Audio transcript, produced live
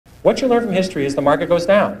What you learn from history is the market goes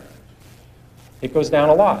down. It goes down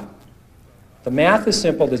a lot. The math is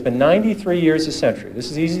simple. There's been 93 years a century.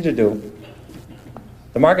 This is easy to do.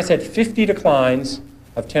 The market's had 50 declines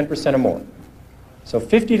of 10% or more. So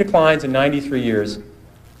 50 declines in 93 years.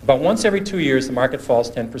 About once every 2 years, the market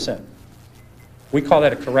falls 10%. We call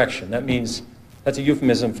that a correction. That means, that's a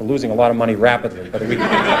euphemism for losing a lot of money rapidly, but we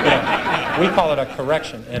call it a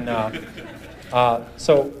correction. And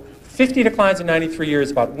so 50 declines in 93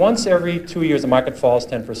 years, about once every 2 years, the market falls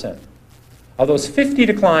 10%. Of those 50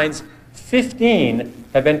 declines, 15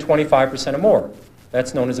 have been 25% or more.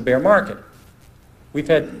 That's known as a bear market. We've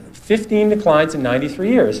had 15 declines in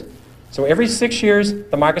 93 years. So every 6 years,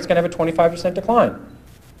 the market's going to have a 25% decline.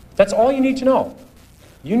 That's all you need to know.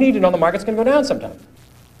 You need to know the market's going to go down sometime.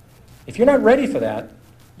 If you're not ready for that,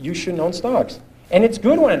 you shouldn't own stocks. And it's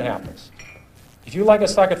good when it happens. If you like a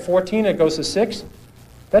stock at 14 and it goes to 6,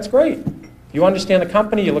 that's great. You understand the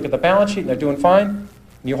company, you look at the balance sheet and they're doing fine, and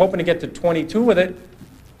you're hoping to get to 22 with it.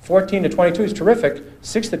 14 to 22 is terrific.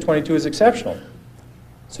 6 to 22 is exceptional.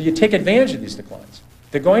 So you take advantage of these declines.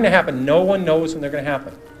 They're going to happen. No one knows when they're going to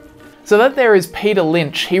happen. So that there is Peter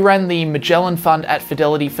Lynch. He ran the Magellan Fund at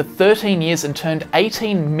Fidelity for 13 years and turned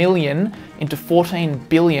 18 million into 14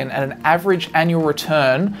 billion at an average annual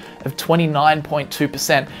return of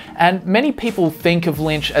 29.2%. And many people think of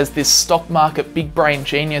Lynch as this stock market big brain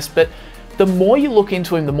genius, but the more you look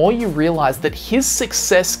into him, the more you realize that his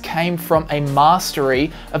success came from a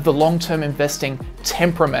mastery of the long-term investing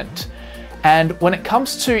temperament. And when it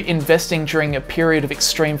comes to investing during a period of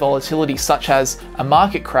extreme volatility, such as a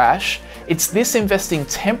market crash, it's this investing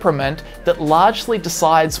temperament that largely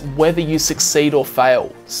decides whether you succeed or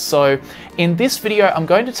fail. So in this video, I'm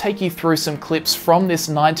going to take you through some clips from this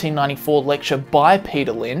 1994 lecture by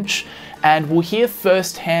Peter Lynch, and we'll hear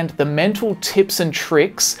firsthand the mental tips and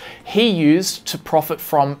tricks he used to profit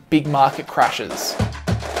from big market crashes.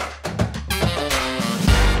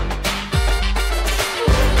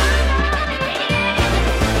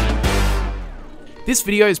 This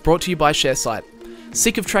video is brought to you by ShareSite.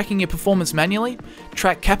 Sick of tracking your performance manually?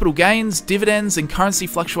 Track capital gains, dividends, and currency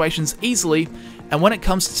fluctuations easily, and when it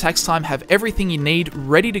comes to tax time, have everything you need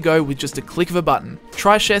ready to go with just a click of a button.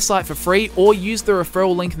 Try ShareSite for free or use the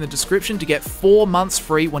referral link in the description to get 4 months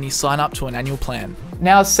free when you sign up to an annual plan.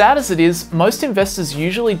 Now, as sad as it is, most investors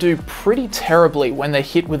usually do pretty terribly when they're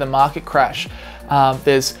hit with a market crash.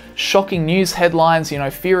 There's shocking news headlines,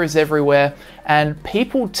 fear is everywhere, and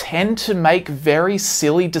people tend to make very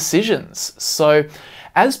silly decisions. So,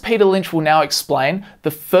 as Peter Lynch will now explain,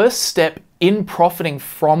 the first step in profiting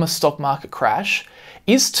from a stock market crash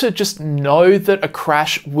is to just know that a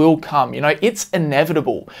crash will come. It's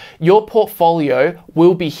inevitable. Your portfolio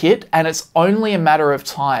will be hit and it's only a matter of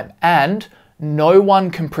time, and no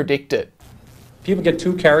one can predict it. People get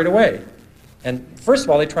too carried away. And first of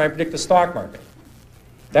all, they try and predict the stock market.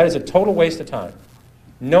 That is a total waste of time.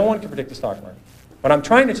 No one can predict the stock market. What I'm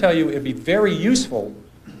trying to tell you, it'd be very useful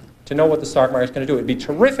to know what the stock market is going to do. It'd be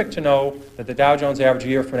terrific to know that the Dow Jones average a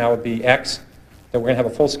year from now would be X, that we're going to have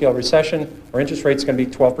a full-scale recession, or interest rates are going to be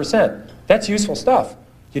 12%. That's useful stuff.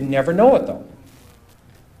 You never know it, though.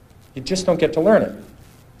 You just don't get to learn it.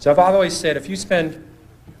 So I've always said, if you spend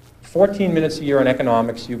 14 minutes a year on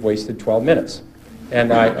economics, you've wasted 12 minutes.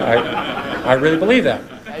 And I really believe that.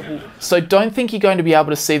 So don't think you're going to be able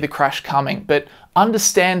to see the crash coming, but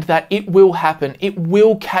understand that it will happen. It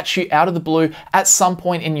will catch you out of the blue at some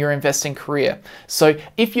point in your investing career. So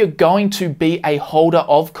if you're going to be a holder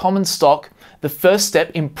of common stock, the first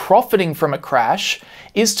step in profiting from a crash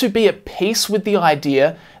is to be at peace with the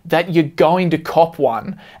idea that you're going to cop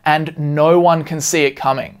one and no one can see it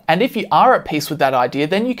coming. And if you are at peace with that idea,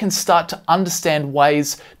 then you can start to understand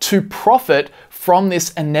ways to profit from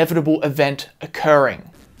this inevitable event occurring.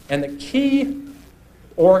 And the key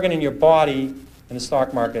organ in your body in the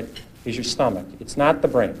stock market is your stomach. It's not the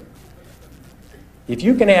brain. If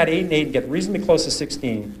you can add 8 and 8 and get reasonably close to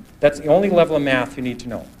 16, that's the only level of math you need to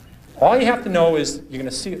know. All you have to know is you're going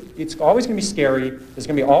to see, it's always going to be scary, there's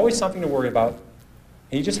going to be always something to worry about,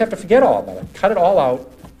 and you just have to forget all about it. Cut it all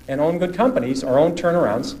out and own good companies or own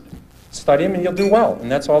turnarounds. Study them and you'll do well.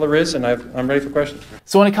 And that's all there is, and I'm ready for questions.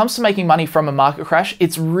 So when it comes to making money from a market crash,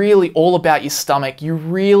 it's really all about your stomach. You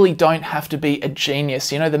really don't have to be a genius.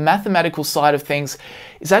 The mathematical side of things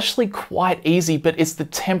is actually quite easy, but it's the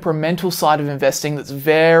temperamental side of investing that's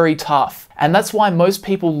very tough. And that's why most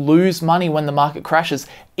people lose money when the market crashes,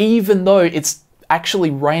 even though it's actually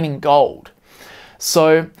raining gold.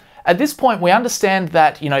 So at this point, we understand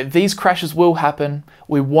that, these crashes will happen.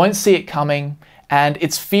 We won't see it coming. And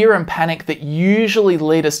it's fear and panic that usually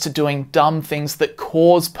lead us to doing dumb things that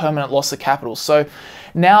cause permanent loss of capital. So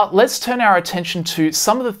Now, let's turn our attention to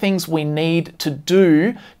some of the things we need to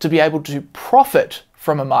do to be able to profit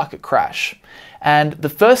from a market crash. And the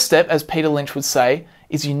first step, as Peter Lynch would say,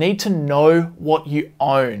 is you need to know what you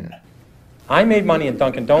own. I made money in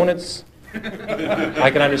Dunkin' Donuts. I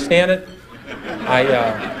can understand it.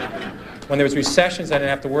 When there was recessions, I didn't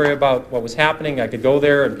have to worry about what was happening. I could go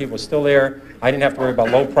there and people were still there. I didn't have to worry about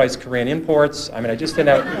low-priced Korean imports. I mean, I just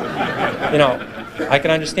didn't have, you know, I can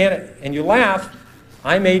understand it. And you laugh,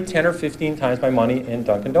 I made 10 or 15 times my money in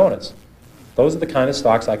Dunkin' Donuts. Those are the kind of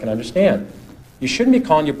stocks I can understand. You shouldn't be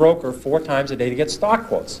calling your broker 4 times a day to get stock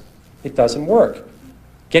quotes. It doesn't work.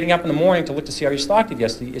 Getting up in the morning to look to see how your stock did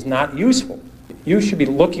yesterday is not useful. You should be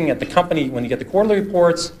looking at the company when you get the quarterly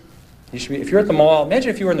reports. You should be, if you're at the mall, imagine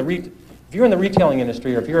if you were in the retailing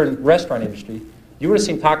industry, or if you're in the restaurant industry, you would have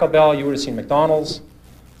seen Taco Bell, you would have seen McDonald's,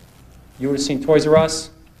 you would have seen Toys R Us.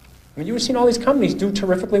 I mean, you would have seen all these companies do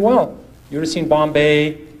terrifically well. You would have seen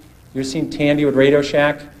Bombay, you would have seen Tandy with Radio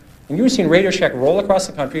Shack, and you would have seen Radio Shack roll across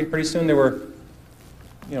the country, and pretty soon there were,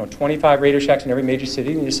 25 Radio Shacks in every major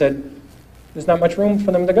city, and you said, there's not much room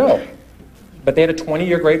for them to go. But they had a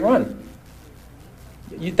 20-year great run.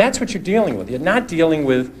 That's what you're dealing with. You're not dealing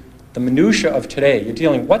with the minutia of today. You're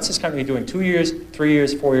dealing, what's this company doing 2 years, 3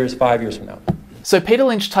 years, 4 years, 5 years from now? So Peter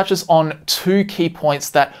Lynch touches on 2 key points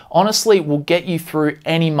that honestly will get you through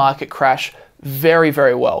any market crash very,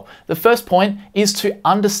 very well. The first point is to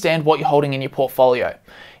understand what you're holding in your portfolio.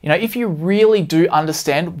 If you really do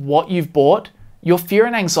understand what you've bought, your fear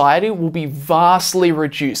and anxiety will be vastly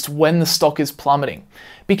reduced when the stock is plummeting,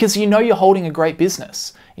 because you're holding a great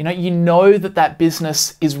business. You know that that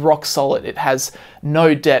business is rock solid. It has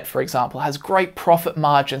no debt, for example, it has great profit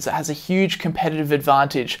margins, it has a huge competitive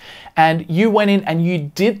advantage. And you went in and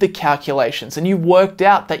you did the calculations and you worked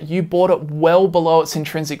out that you bought it well below its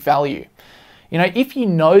intrinsic value. If you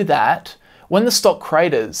know that, when the stock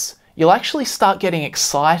craters, you'll actually start getting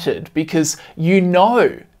excited because you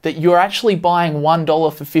know that you're actually buying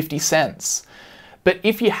 $1 for 50 cents. But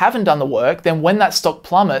if you haven't done the work, then when that stock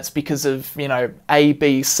plummets because of, A,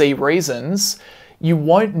 B, C reasons, you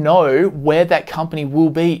won't know where that company will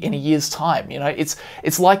be in a year's time.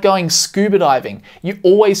 It's like going scuba diving. You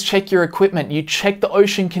always check your equipment, you check the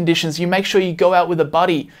ocean conditions, you make sure you go out with a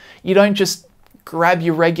buddy. You don't just grab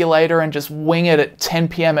your regulator and just wing it at 10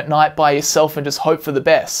 p.m. at night by yourself and just hope for the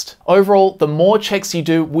best. Overall, the more checks you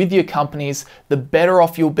do with your companies, the better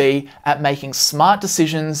off you'll be at making smart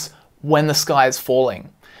decisions when the sky is falling.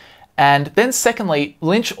 And then secondly,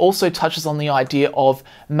 Lynch also touches on the idea of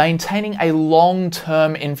maintaining a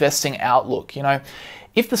long-term investing outlook.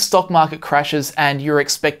 If the stock market crashes and you're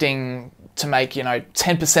expecting to make,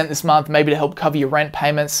 10% this month, maybe to help cover your rent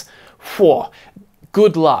payments,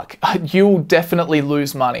 good luck. You'll definitely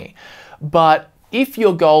lose money. But if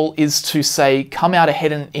your goal is to, say, come out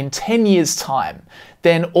ahead in 10 years' time,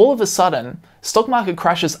 then all of a sudden, stock market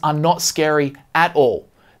crashes are not scary at all.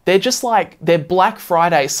 They're just like, they're Black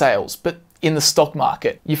Friday sales, but in the stock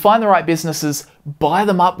market. You find the right businesses, buy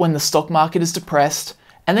them up when the stock market is depressed,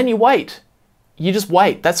 and then you wait. You just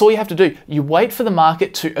wait. That's all you have to do. You wait for the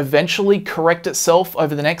market to eventually correct itself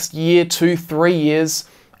over the next year, 2, 3 years,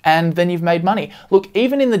 and then you've made money. Look,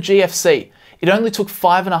 even in the GFC, it only took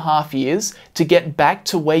 5.5 years to get back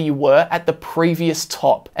to where you were at the previous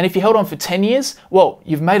top. And if you held on for 10 years, well,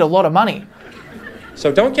 you've made a lot of money.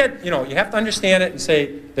 So don't get, you have to understand it and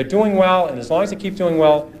say they're doing well, and as long as they keep doing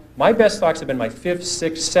well, my best stocks have been my 5th,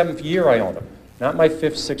 6th, 7th year I own them, not my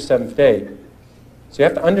 5th, 6th, 7th day. So you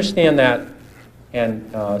have to understand that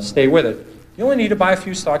and stay with it. You only need to buy a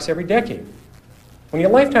few stocks every decade. When your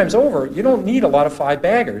lifetime's over, you don't need a lot of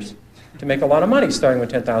 5-baggers to make a lot of money starting with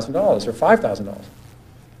 $10,000 or $5,000.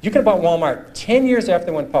 You could have bought Walmart 10 years after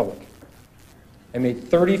they went public and made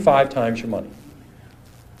 35 times your money.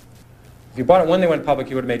 If you bought it when they went public,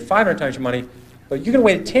 you would have made 500 times your money, but you could have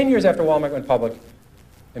waited 10 years after Walmart went public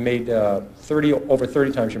and made over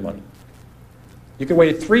 30 times your money. You could have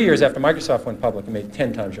waited 3 years after Microsoft went public and made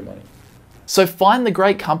 10 times your money. So find the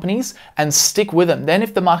great companies and stick with them. Then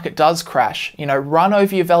if the market does crash, run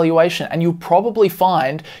over your valuation and you'll probably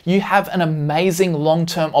find you have an amazing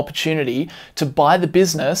long-term opportunity to buy the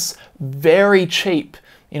business very cheap.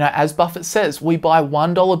 As Buffett says, we buy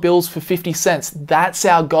 $1 bills for 50 cents. That's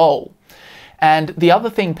our goal. And the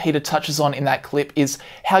other thing Peter touches on in that clip is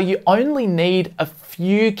how you only need a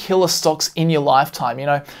few killer stocks in your lifetime.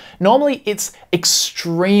 Normally it's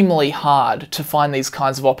extremely hard to find these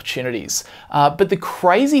kinds of opportunities. But the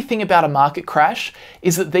crazy thing about a market crash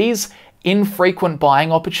is that these infrequent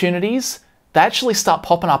buying opportunities, they actually start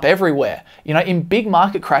popping up everywhere. You know, in big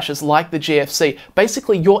market crashes like the GFC,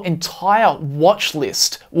 basically your entire watch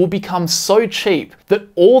list will become so cheap that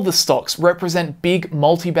all the stocks represent big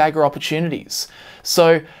multi-bagger opportunities.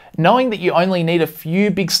 So knowing that you only need a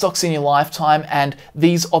few big stocks in your lifetime and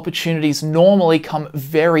these opportunities normally come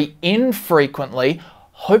very infrequently,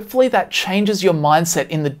 hopefully that changes your mindset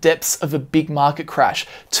in the depths of a big market crash.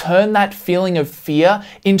 Turn that feeling of fear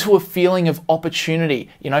into a feeling of opportunity.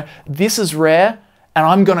 You know, this is rare and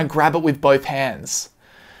I'm gonna grab it with both hands.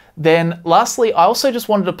 Then lastly, I also just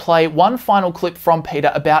wanted to play one final clip from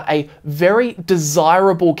Peter about a very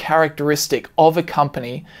desirable characteristic of a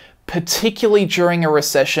company, particularly during a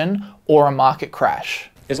recession or a market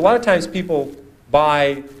crash. There's a lot of times people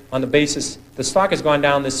buy on the basis the stock has gone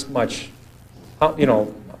down this much.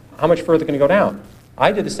 How much further can it go down?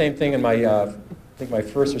 I did the same thing in my, I think my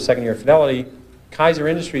first or second year of Fidelity. Kaiser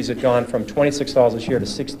Industries had gone from $26 a share to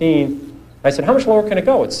 16. I said, how much lower can it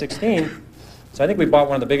go? It's 16. So I think we bought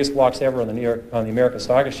one of the biggest blocks ever on the American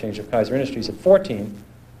Stock Exchange of Kaiser Industries at 14.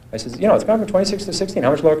 I said, you know, it's gone from 26 to 16. How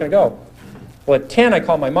much lower can it go? Well, at 10, I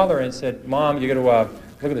called my mother and said, Mom, you got to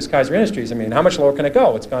look at this Kaiser Industries. I mean, how much lower can it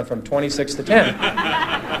go? It's gone from 26 to 10.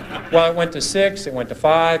 Well, it went to 6, it went to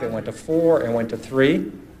 5, it went to 4, it went to 3.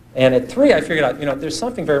 And at 3, I figured out, you know, there's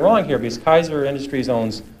something very wrong here because Kaiser Industries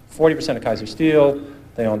owns 40% of Kaiser Steel,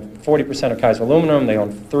 they own 40% of Kaiser Aluminum, they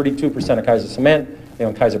own 32% of Kaiser Cement, they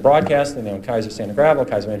own Kaiser Broadcasting, they own Kaiser Sand and Gravel,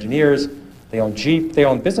 Kaiser Engineers, they own Jeep, they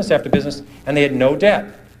own business after business, and they had no debt.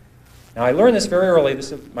 Now, I learned this very early.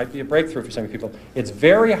 This might be a breakthrough for some people. It's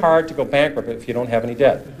very hard to go bankrupt if you don't have any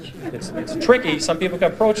debt. It's tricky. Some people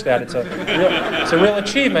can approach that. It's a real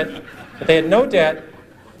achievement. But they had no debt,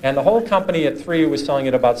 and the whole company at 3 was selling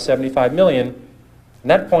at about $75 million. At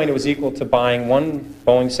that point, it was equal to buying one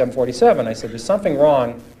Boeing 747. I said, there's something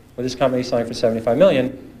wrong with this company selling for $75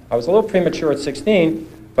 million. I was a little premature at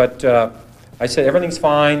 16, but I said, everything's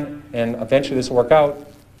fine, and eventually this will work out.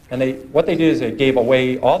 And what they did is they gave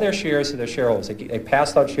away all their shares to their shareholders. They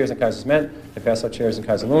passed out shares in Kaiser Cement, they passed out shares in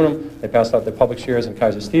Kaiser Aluminum, they passed out their public shares in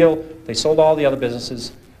Kaiser Steel, they sold all the other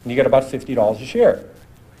businesses, and you get about $50 a share.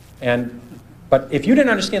 But if you didn't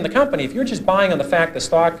understand the company, if you're just buying on the fact the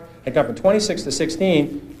stock had gone from 26 to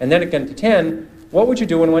 16, and then it went to 10, what would you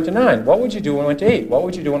do when it went to 9? What would you do when it went to 8? What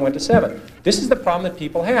would you do when it went to 7? This is the problem that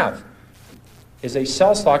people have, is they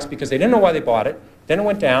sell stocks because they didn't know why they bought it, then it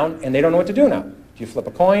went down, and they don't know what to do now. Do you flip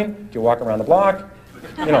a coin? Do you walk around the block?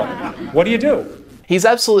 You know, what do you do? He's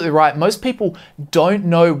absolutely right. Most people don't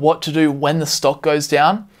know what to do when the stock goes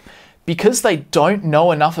down because they don't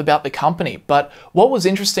know enough about the company. But what was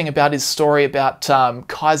interesting about his story about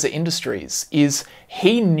Kaiser Industries is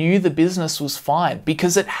he knew the business was fine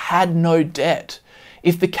because it had no debt.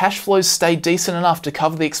 If the cash flows stay decent enough to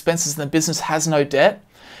cover the expenses and the business has no debt,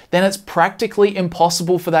 then it's practically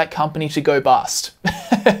impossible for that company to go bust.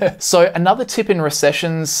 So another tip in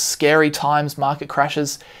recessions, scary times, market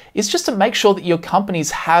crashes, is just to make sure that your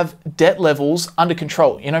companies have debt levels under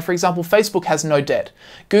control. You know, for example, Facebook has no debt.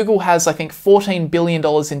 Google has, I think, $14 billion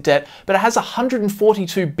in debt, but it has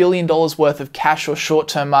 $142 billion worth of cash or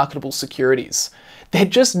short-term marketable securities. They're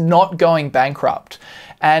just not going bankrupt.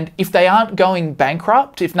 And if they aren't going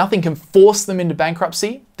bankrupt, if nothing can force them into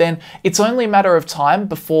bankruptcy, then it's only a matter of time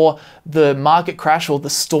before the market crash or the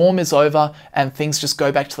storm is over and things just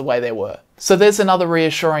go back to the way they were. So there's another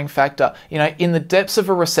reassuring factor. You know, in the depths of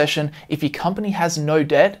a recession, if your company has no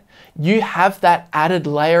debt, you have that added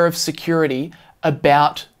layer of security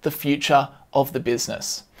about the future of the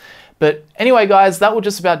business. But anyway, guys, that will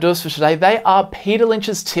just about do us for today. They are Peter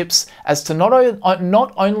Lynch's tips as to not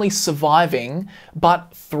only surviving,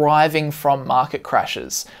 but thriving from market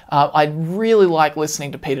crashes. I really like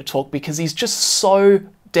listening to Peter talk because he's just so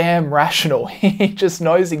damn rational. He just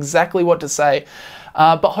knows exactly what to say.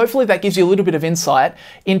 But hopefully that gives you a little bit of insight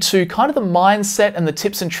into kind of the mindset and the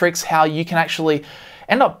tips and tricks how you can actually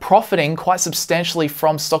end up profiting quite substantially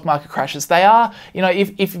from stock market crashes. They are, you know,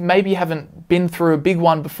 if maybe you haven't been through a big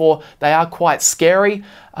one before, they are quite scary,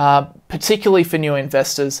 particularly for new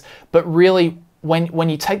investors. But really, when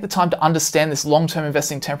you take the time to understand this long-term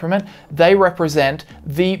investing temperament, they represent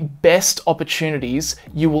the best opportunities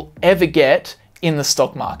you will ever get in the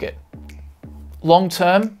stock market.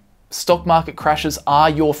 Long-term, stock market crashes are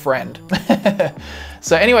your friend.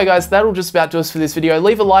 So anyway, guys, that'll just about do us for this video.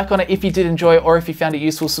 Leave a like on it if you did enjoy it or if you found it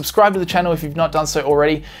useful. Subscribe to the channel if you've not done so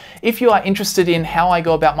already. If you are interested in how I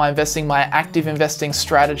go about my investing, my active investing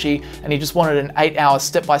strategy, and you just wanted an 8-hour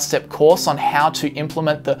step-by-step course on how to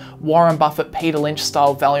implement the Warren Buffett, Peter Lynch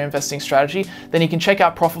style value investing strategy, then you can check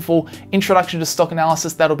out PROFITFUL Introduction to Stock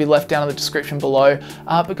Analysis. That'll be left down in the description below.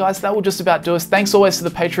 But guys, that will just about do us. Thanks always to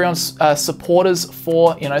the Patreon supporters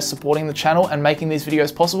for supporting the channel and making these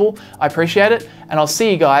videos possible. I appreciate it, and I'll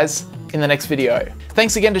see you guys in the next video.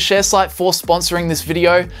 Thanks again to ShareSite for sponsoring this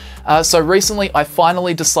video. So recently I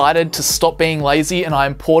finally decided to stop being lazy and I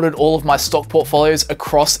imported all of my stock portfolios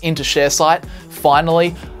across into ShareSite.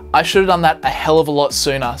 Finally, I should have done that a hell of a lot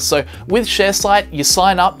sooner. So with ShareSite, you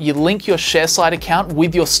sign up, you link your ShareSite account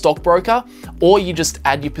with your stockbroker, or you just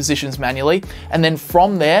add your positions manually. And then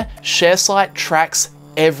from there, ShareSite tracks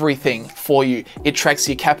everything for you. It tracks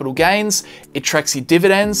your capital gains, it tracks your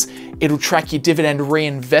dividends, it'll track your dividend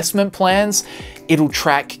reinvestment plans, it'll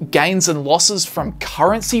track gains and losses from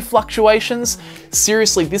currency fluctuations.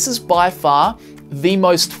 Seriously, this is by far the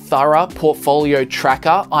most thorough portfolio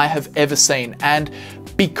tracker I have ever seen. And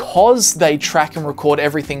because they track and record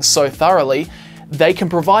everything so thoroughly, they can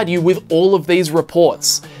provide you with all of these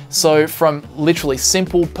reports. So from literally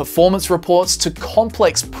simple performance reports to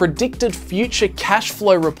complex predicted future cash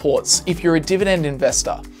flow reports if you're a dividend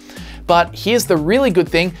investor. But here's the really good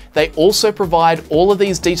thing, they also provide all of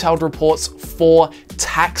these detailed reports for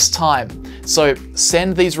tax time. So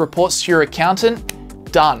send these reports to your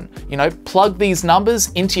accountant, done. Plug these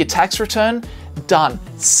numbers into your tax return, done.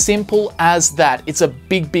 Simple as that. It's a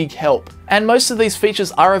big, big help. And most of these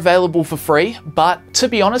features are available for free, but to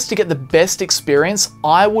be honest, to get the best experience,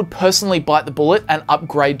 I would personally bite the bullet and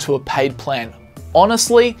upgrade to a paid plan.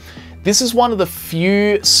 Honestly, this is one of the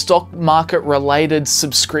few stock market related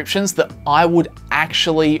subscriptions that I would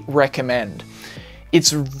actually recommend.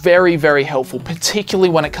 It's very, very helpful, particularly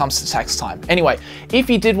when it comes to tax time. Anyway, if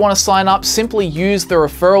you did want to sign up, simply use the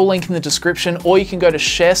referral link in the description, or you can go to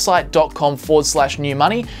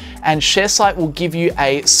sharesite.com/newmoney, and ShareSite will give you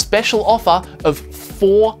a special offer of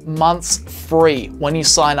 4 months free when you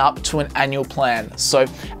sign up to an annual plan. So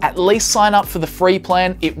at least sign up for the free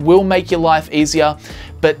plan. It will make your life easier.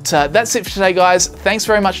 But that's it for today, guys. Thanks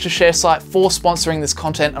very much to ShareSite for sponsoring this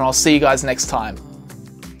content, and I'll see you guys next time.